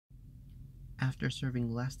After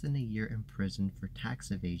serving less than a year in prison for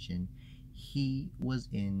tax evasion, he was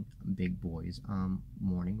in Big Boy's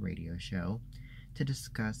morning radio show to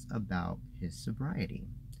discuss about his sobriety.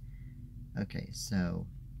 Okay, so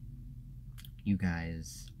you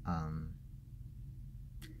guys,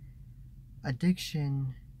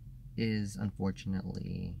 addiction is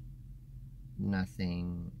unfortunately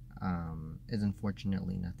nothing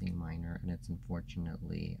minor, and it's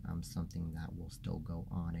unfortunately something that will still go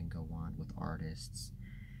on and go on with artists.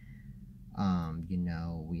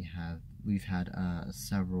 We've had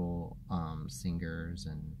several singers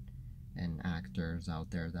and actors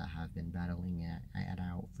out there that have been battling it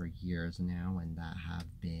out for years now, and that have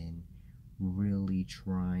been really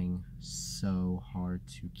trying so hard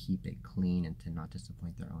to keep it clean and to not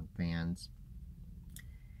disappoint their own fans.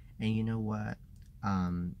 And you know what?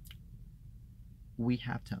 We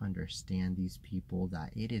have to understand these people,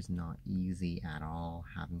 that it is not easy at all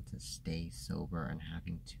having to stay sober and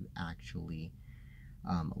having to actually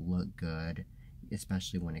look good,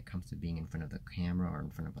 especially when it comes to being in front of the camera or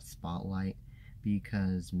in front of a spotlight,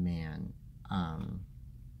 because man,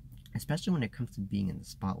 especially when it comes to being in the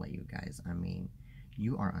spotlight, you guys, I mean,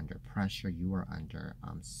 you are under pressure, you are under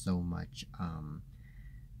so much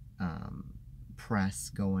press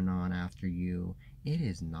going on after you. It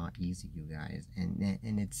is not easy, you guys, and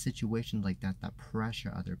it's situations like that that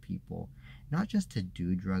pressure other people, not just to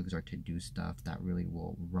do drugs or to do stuff that really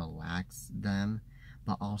will relax them,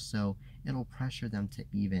 but also it'll pressure them to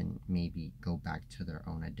even maybe go back to their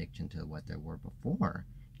own addiction, to what they were before,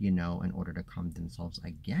 in order to calm themselves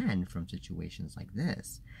again from situations like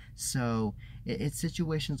this. So it's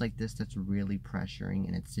situations like this that's really pressuring,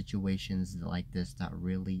 and it's situations like this that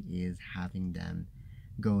really is having them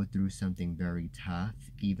go through something very tough,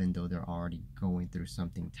 even though they're already going through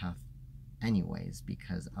something tough anyways,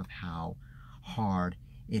 because of how hard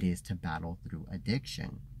it is to battle through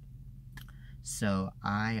addiction. So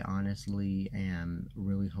I honestly am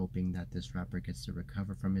really hoping that this rapper gets to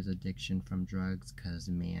recover from his addiction from drugs, because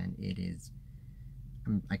man, it is,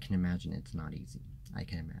 I can imagine it's not easy. I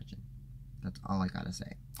can imagine. That's all I gotta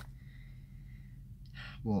say.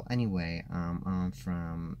 Well, anyway,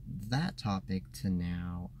 from that topic to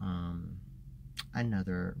now,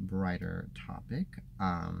 another brighter topic.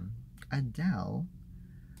 Adele,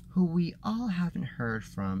 who we all haven't heard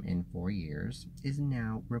from in 4 years, is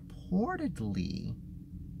now reportedly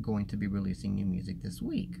going to be releasing new music this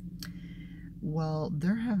week. Well,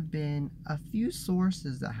 there have been a few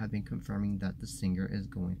sources that have been confirming that the singer is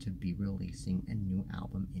going to be releasing a new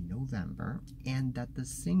album in November, and that the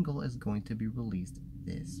single is going to be released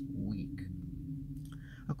this week.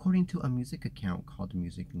 According to a music account called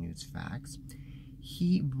Music News Facts,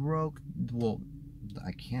 the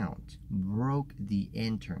account broke the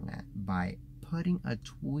internet by putting a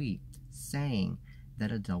tweet saying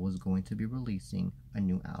that Adele was going to be releasing a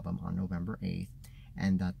new album on November 8th,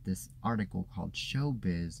 and that this article called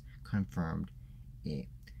Showbiz confirmed it.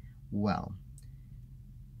 Well,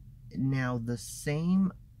 now the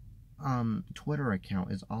same Twitter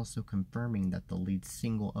account is also confirming that the lead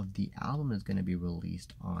single of the album is going to be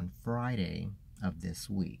released on Friday of this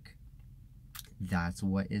week. That's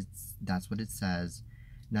what it says.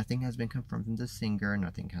 Nothing has been confirmed from the singer.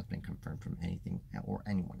 Nothing has been confirmed from anything or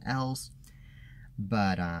anyone else.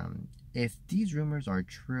 But if these rumors are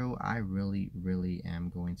true, I really, really am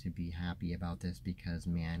going to be happy about this, because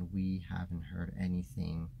man, we haven't heard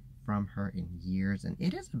anything from her in years, and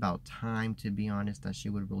it is about time, to be honest, that she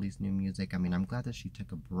would release new music. I mean, I'm glad that she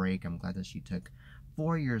took a break. I'm glad that she took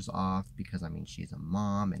 4 years off, because I mean, she's a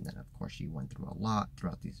mom, and then of course she went through a lot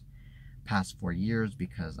throughout these past 4 years,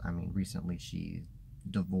 because I mean, recently she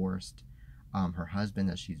divorced her husband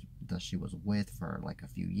that she was with for like a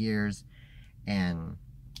few years, and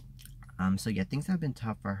so yeah, things have been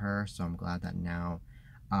tough for her. So I'm glad that now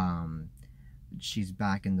she's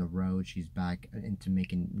back in the road. She's back into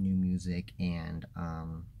making new music, and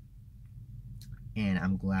I'm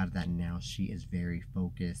glad that now she is very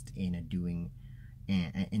focused in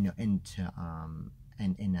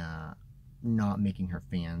not making her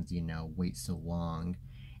fans, wait so long,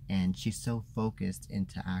 and she's so focused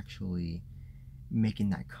into actually making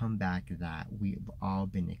that comeback that we've all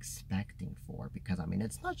been expecting for, because I mean,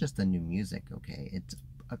 it's not just the new music, okay, it's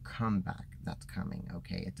a comeback that's coming,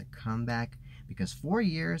 okay, it's a comeback, because 4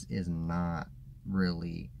 years is not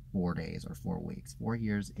really 4 days or 4 weeks. 4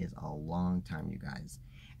 years is a long time, you guys,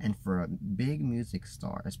 and for a big music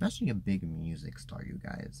star, especially a big music star, you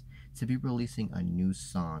guys, to be releasing a new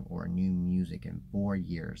song or new music in 4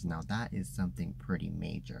 years, now that is something pretty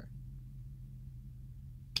major.